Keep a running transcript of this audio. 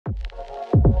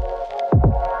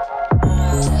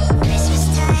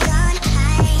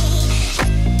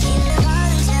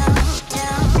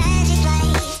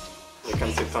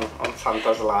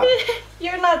a lot.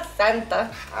 You're not Santa.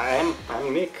 I'm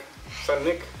Nick. Saint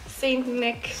Nick. Saint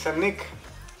Nick. Saint Nick.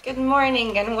 Good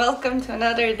morning and welcome to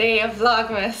another day of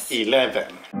Vlogmas.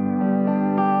 11.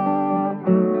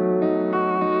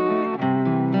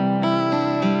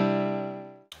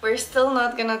 We're still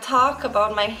not gonna talk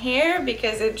about my hair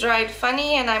because it dried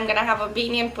funny and I'm gonna have a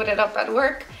beanie and put it up at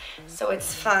work, so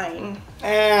it's fine.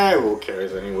 Who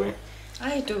cares anyway?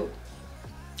 I do.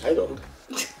 I don't.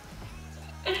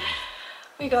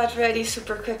 We got ready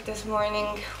super quick this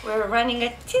morning. We're running a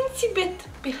teensy bit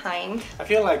behind. I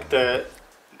feel like the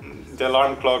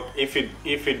alarm clock, if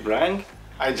it rang,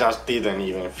 I just didn't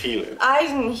even feel it. I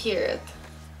didn't hear it.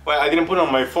 Well, I didn't put it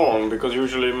on my phone because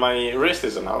usually my wrist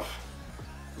is enough.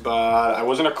 But I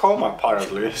was in a coma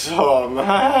apparently, so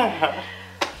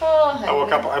I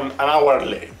woke up an hour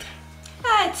late.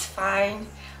 It's fine.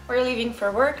 We're leaving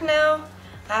for work now.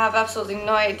 I have absolutely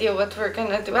no idea what we're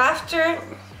gonna do after.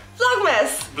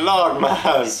 Vlogmas!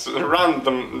 Vlogmas!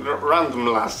 Random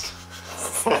last.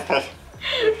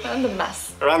 Random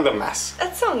mess. Random mess.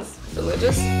 That sounds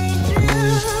religious.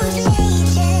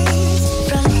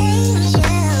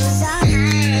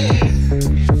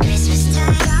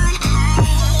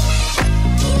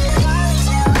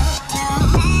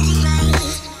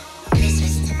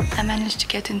 I managed to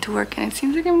get into work and it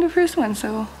seems like I'm the first one,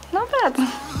 so not bad.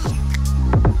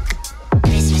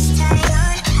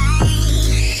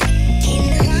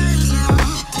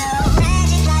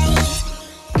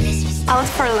 Out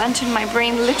for lunch and my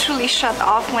brain literally shut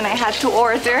off when I had to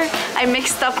order. I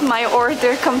mixed up my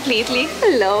order completely.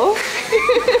 Hello.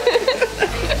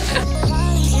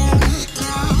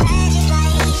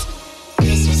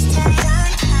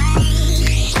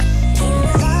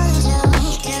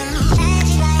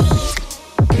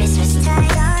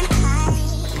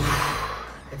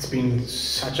 It's been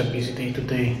such a busy day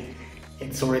today.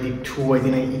 It's already 2, I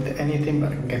didn't eat anything,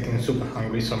 but I'm getting super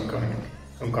hungry, so I'm gonna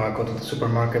go to the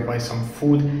supermarket, buy some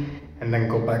food, and then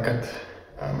go back at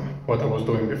what I was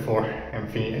doing before and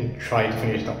try to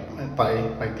finish that by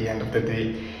the end of the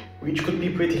day, which could be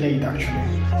pretty late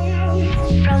actually.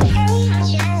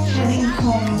 Heading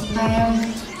home. I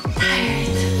am tired.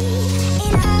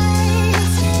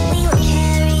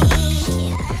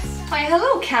 My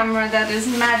hello camera that is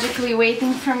magically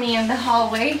waiting for me in the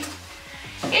hallway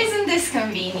isn't this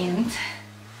convenient.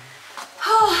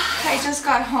 Oh, I just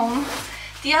got home.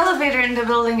 The elevator in the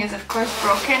building is of course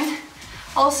broken.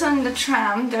 Also in the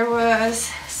tram there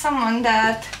was someone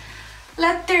that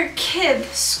let their kid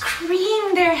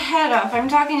scream their head off. I'm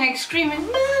talking like screaming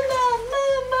mama,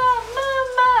 mama,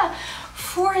 mama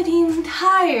for the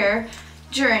entire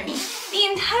journey. The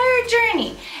entire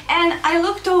journey. And I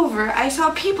looked over, I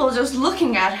saw people just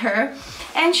looking at her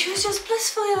and she was just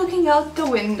blissfully looking out the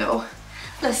window.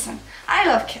 Listen, I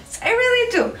love kids, I really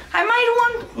do. I might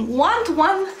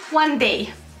want one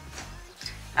day.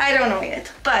 I don't know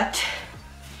yet, but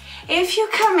if you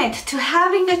commit to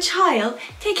having a child,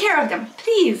 take care of them,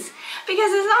 please.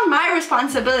 Because it's not my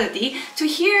responsibility to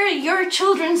hear your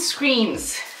children's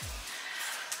screams.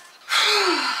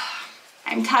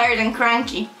 I'm tired and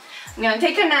cranky. I'm gonna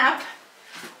take a nap,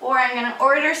 or I'm gonna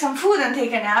order some food and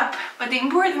take a nap. But the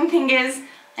important thing is,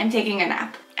 I'm taking a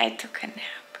nap. I took a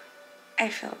nap. I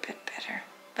feel a bit better,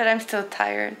 but I'm still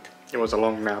tired. It was a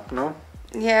long nap, no?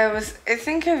 Yeah, it was. I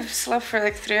think I've slept for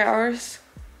like 3 hours.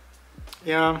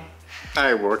 Yeah,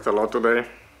 I worked a lot today,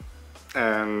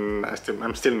 and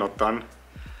I'm still not done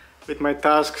with my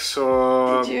task.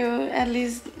 So did you at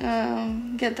least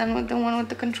get done with the one with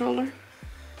the controller?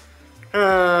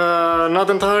 Not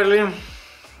entirely.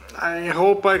 I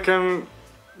hope I can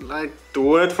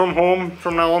do it from home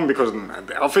from now on, because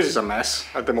the office is a mess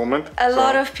at the moment. A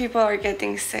lot of people are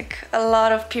getting sick. A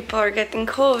lot of people are getting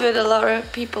COVID. A lot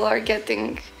of people are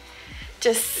getting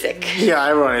just sick. Yeah,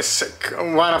 everyone is sick.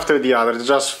 One after the other,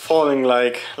 just falling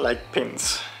like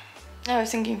pins. I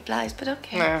was thinking flies, but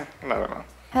okay. Nah, I don't know.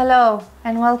 Hello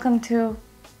and welcome to...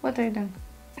 What are you doing?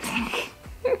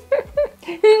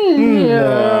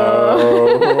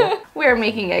 No. We're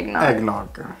making eggnog.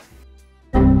 Eggnog.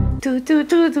 Do, do,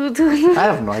 do, do, do. I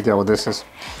have no idea what this is.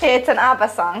 It's an ABBA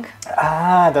song.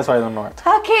 Ah, that's why I don't know it.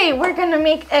 Okay, we're gonna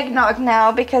make eggnog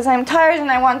now because I'm tired and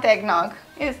I want eggnog.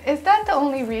 Is that the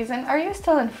only reason? Are you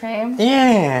still in frame?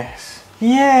 Yes.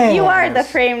 Yes. You are the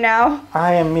frame now.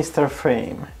 I am Mr.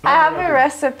 Frame. I have a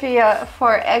recipe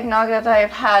for eggnog that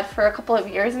I've had for a couple of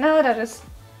years now that is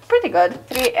pretty good.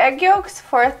 3 egg yolks,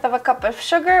 1/4 of a cup of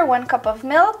sugar, 1 cup of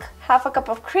milk, 1/2 a cup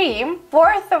of cream,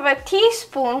 1/4 of a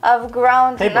teaspoon of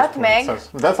ground nutmeg.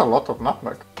 That's a lot of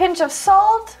nutmeg. Pinch of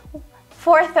salt,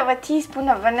 1/4 of a teaspoon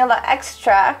of vanilla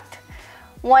extract,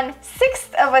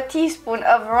 1/6 of a teaspoon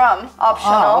of rum,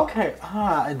 optional. Ah, okay.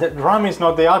 The rum is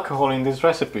not the alcohol in this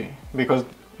recipe because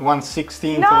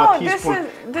 1/16 No, of a teaspoon.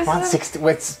 this is 1/16.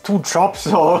 Well, it's 2 drops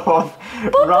of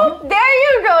boop, rum. boop, there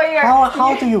you go.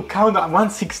 How do you count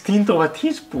 1/16 of a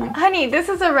teaspoon? Honey, this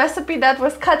is a recipe that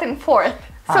was cut in fourth.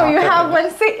 So you have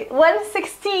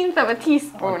 1/16 of a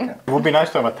teaspoon. Okay. It would be nice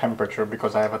to have a temperature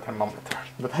because I have a thermometer.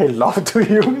 But I love to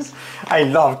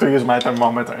use my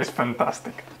thermometer. It's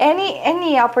fantastic.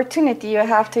 Any opportunity you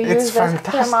have to use the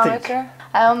thermometer.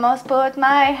 I almost put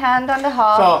my hand on the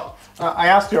hob. So I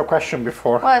asked you a question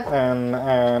before. What?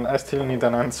 And I still need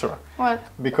an answer. What?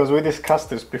 Because we discussed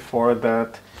this before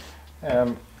that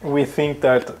we think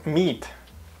that meat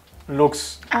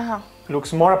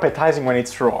looks more appetizing when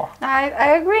it's raw. I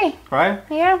agree. Right?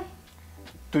 Yeah.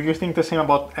 Do you think the same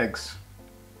about eggs?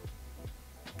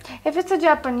 If it's a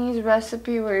Japanese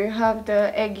recipe where you have the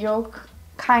egg yolk,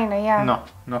 kinda, yeah. No,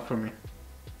 not for me.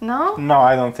 No? No,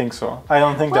 I don't think so. I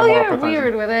don't think Well, they're more you're appetizing.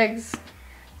 weird with eggs.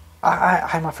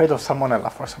 I'm afraid of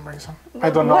salmonella for some reason. I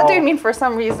don't know. What do you mean for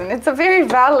some reason? It's a very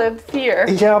valid fear.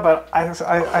 Yeah, but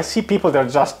I see people that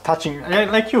are just touching,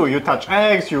 like you touch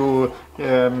eggs, you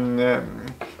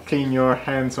clean your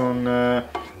hands on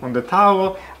the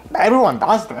towel. Everyone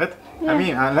does that. Yeah. I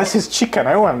mean, unless it's chicken,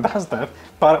 everyone does that.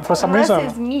 But for some Unless reason,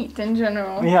 it's meat in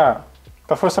general. yeah.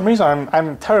 But for some reason,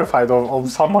 I'm terrified of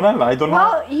salmonella. I don't know.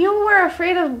 Well, you were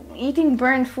afraid of eating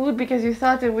burnt food because you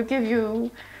thought it would give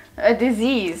you a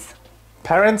disease.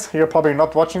 Parents, you're probably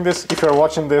not watching this. If you're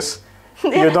watching this, you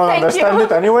don't Thank understand you.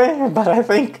 it anyway. But I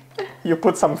think you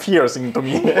put some fears into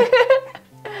me.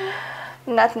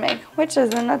 Nutmeg. Which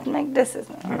is a nutmeg? This is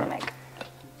nutmeg.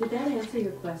 Did that answer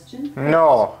your question?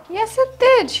 No. Yes, it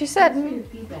did. She said. Thanks for your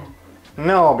feedback.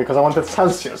 No, because I wanted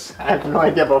Celsius. I have no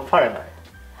idea about Fahrenheit.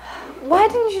 Why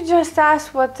didn't you just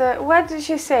ask what did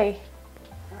she say?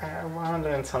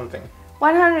 100 and something.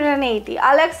 180.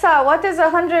 Alexa, what is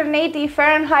 180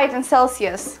 Fahrenheit and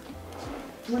Celsius?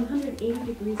 180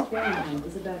 degrees Fahrenheit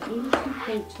is about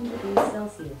 82.2 degrees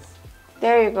Celsius.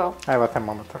 There you go. I have a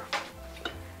thermometer.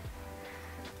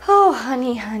 Oh,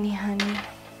 honey, honey, honey.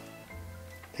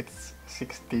 It's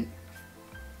 60,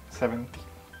 70.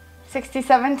 60,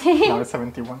 70? No, it's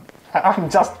 71. I'm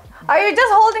just... Are you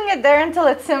just holding it there until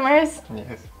it simmers?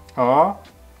 Yes.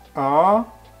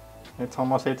 It's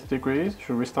almost 80 degrees.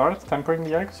 Should we start tempering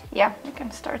the eggs? Yeah, you can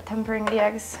start tempering the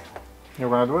eggs. You're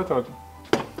gonna do it or?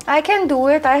 I can do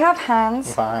it. I have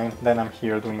hands. Fine. Then I'm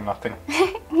here doing nothing.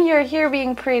 You're here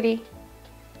being pretty.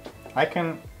 I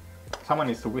can... Someone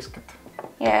needs to whisk it.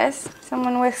 Yes,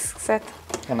 someone whisks it.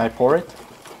 And I pour it?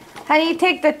 Honey,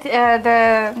 take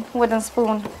the wooden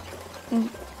spoon.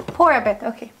 Pour a bit.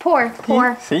 Okay, pour.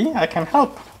 See? I can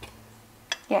help.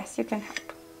 Yes, you can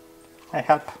help. I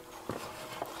help.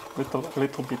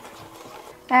 Little bit.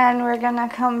 And we're gonna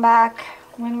come back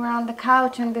when we're on the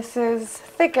couch and this is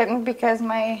thickened because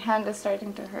my hand is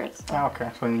starting to hurt. So. Okay,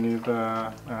 so you need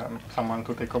someone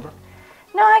to take over?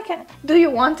 No, I can. Do you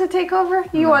want to take over?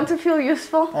 You want to feel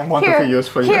useful? I want to feel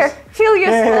useful, Here, yes. feel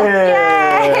useful.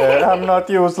 Yay! I'm not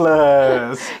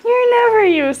useless. You're never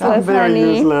useless, I'm very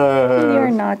honey. useless.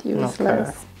 You're not useless.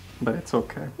 Okay. But it's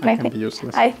okay. I can be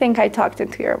useless. I think I talked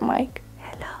into your mic.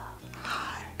 Hello.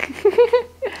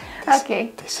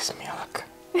 Okay. This is milk.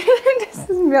 This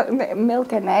is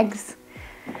milk and eggs.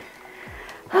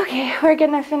 Okay, we're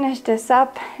gonna finish this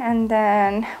up and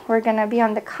then we're gonna be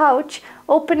on the couch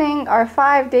opening our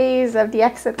 5 days of the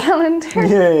exit calendar.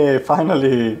 Yay,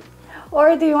 finally.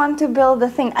 Or do you want to build a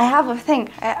thing? I have a thing.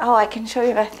 I can show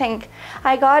you a thing.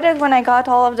 I got it when I got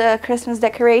all of the Christmas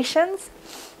decorations.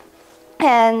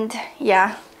 And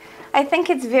yeah, I think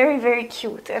it's very, very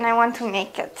cute and I want to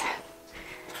make it.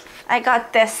 I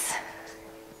got this.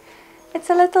 It's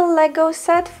a little Lego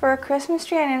set for a Christmas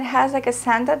tree and it has like a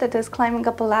Santa that is climbing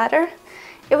up a ladder.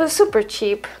 It was super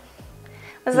cheap.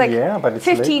 It was like yeah, but it's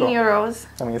 15 Lego. euros.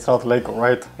 I mean, it's not Lego,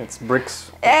 right? It's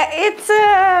bricks. It's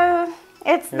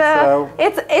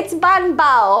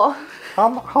banbao.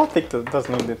 How thick does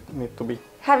it need to be?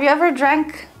 Have you ever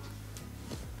drank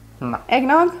No.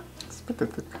 eggnog? It's pretty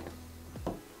thick.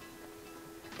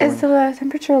 Is the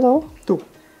temperature low? 2.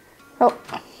 Oh,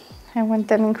 I went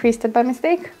and increased it by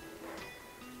mistake.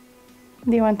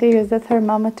 Do you want to use the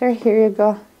thermometer? Here you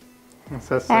go. It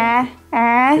says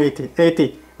 80.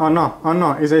 80. Oh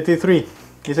no, it's 83.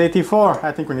 It's 84.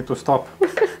 I think we need to stop.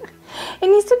 It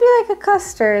needs to be like a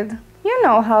custard. You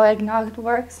know how eggnog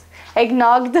works.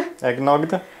 Eggnogged.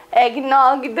 Eggnogged?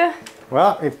 Eggnogged.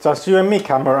 Well, it's just you and me,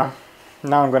 camera.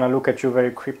 Now I'm gonna look at you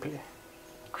very creepily.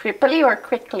 Creepily or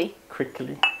quickly?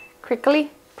 Quickly. Quickly?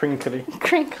 Prinkly.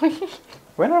 Crinkly.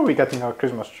 When are we getting our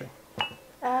Christmas tree?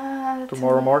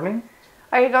 Tomorrow morning?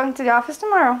 Are you going to the office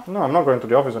tomorrow? No, I'm not going to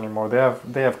the office anymore. They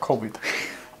have COVID.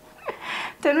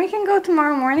 Then we can go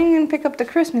tomorrow morning and pick up the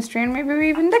Christmas tree and maybe we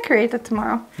even decorate it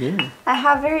tomorrow. Yeah. I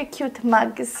have very cute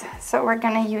mugs, so we're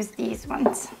gonna use these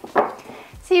ones.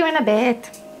 See you in a bit.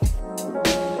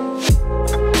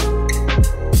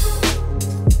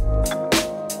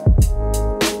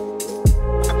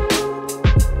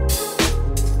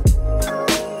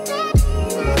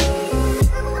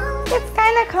 It's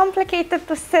kind of complicated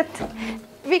to sit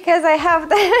because I have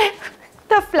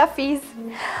the fluffies.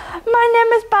 My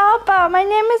name is Bao Bao. My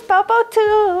name is Bao Bao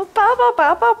too. Bao Bao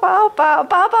Bao Bao Bao Bao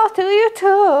Bao Bao to you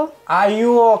too. Are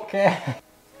you okay?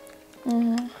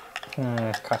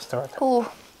 Custard. Ooh,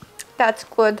 that's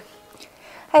good.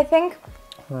 I think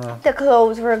the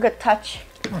clothes were a good touch.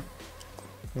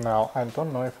 Now, I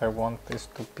don't know if I want this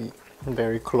to be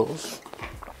very close.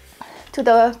 To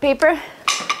the paper?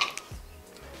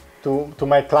 To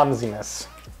my clumsiness.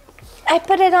 I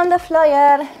put it on the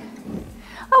flyer.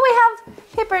 Oh, we have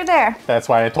paper there. That's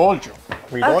why I told you.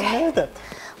 We don't need it.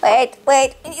 Wait,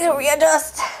 I need to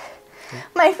readjust.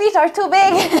 My feet are too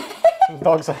big.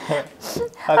 Dogs are...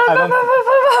 I don't...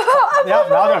 Yeah,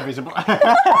 now they're visible. Look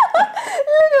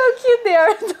how cute they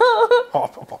are.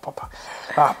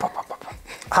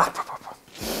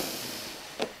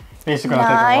 This is gonna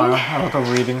take a while, a lot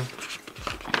of reading.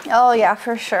 Oh yeah,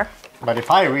 for sure. But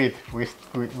if I read, it's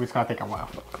gonna take a while.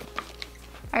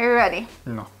 Are you ready?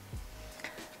 No.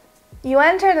 You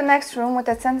enter the next room with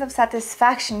a sense of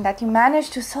satisfaction that you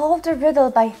managed to solve the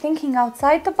riddle by thinking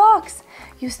outside the box.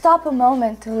 You stop a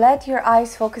moment to let your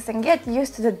eyes focus and get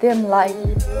used to the dim light.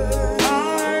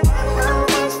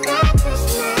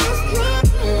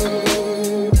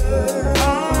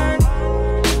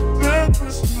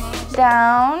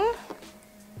 Down,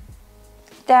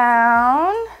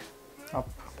 down, Up.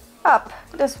 up.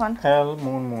 This one. L,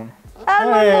 moon, moon. L,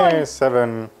 moon, Hey, moon.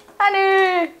 7.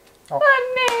 Honey! Oh.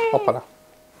 Honey! Hoppala.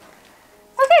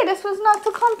 Okay, this was not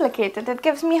too complicated. It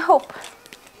gives me hope.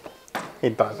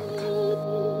 It doesn't.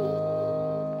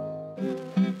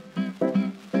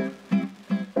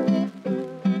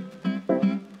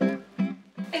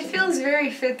 It feels very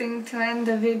fitting to end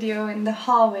the video in the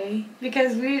hallway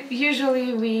because we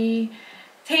usually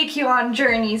take you on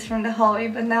journeys from the hallway,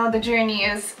 but now the journey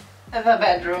is the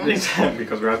bedroom.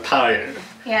 Because we are tired.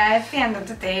 Yeah, at the end of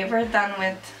the day, we're done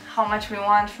with how much we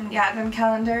want from the advent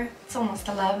calendar. It's almost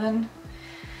 11.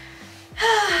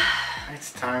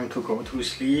 It's time to go to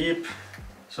sleep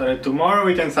so that tomorrow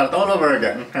we can start all over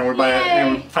again and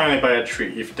we finally buy a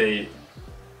tree if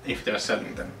they're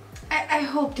selling them. I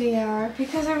hope they are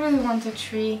because I really want a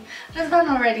tree. Razvan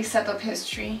already set up his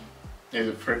tree. Is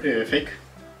it fake?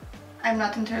 I'm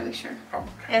not entirely sure.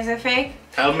 Probably. Is it fake?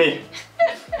 Tell me.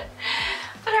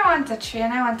 But I want a tree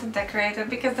and I want to decorate it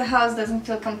because the house doesn't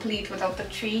feel complete without the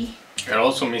tree. We're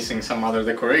also missing some other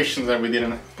decorations that we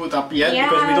didn't put up yet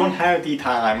because we Yeah. don't have the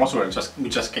time. Also, we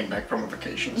just came back from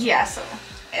vacations. Yeah, so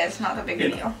it's not a big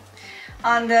deal.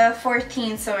 On the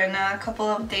 14th, so in a couple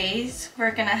of days,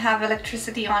 we're gonna have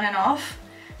electricity on and off.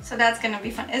 So that's gonna be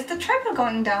fun. Is the tripod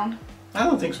going down? I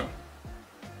don't think so.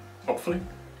 Hopefully.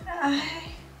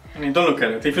 I mean, don't look at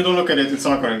it. If you don't look at it, it's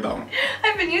not going down.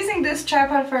 I've been using this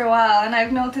tripod for a while and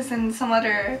I've noticed in some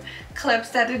other clips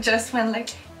that it just went like,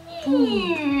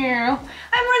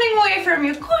 I'm running away from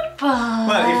you, goodbye.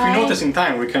 Well, if we notice in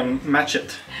time, we can match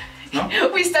it. No?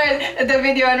 We start the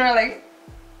video and we're like,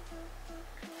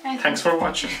 Thanks for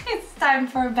watching. it's time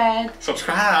for bed.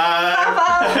 Subscribe.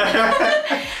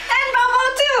 And Bobo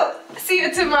too. See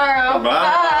you tomorrow.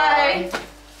 Bye. Bye.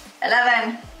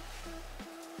 11.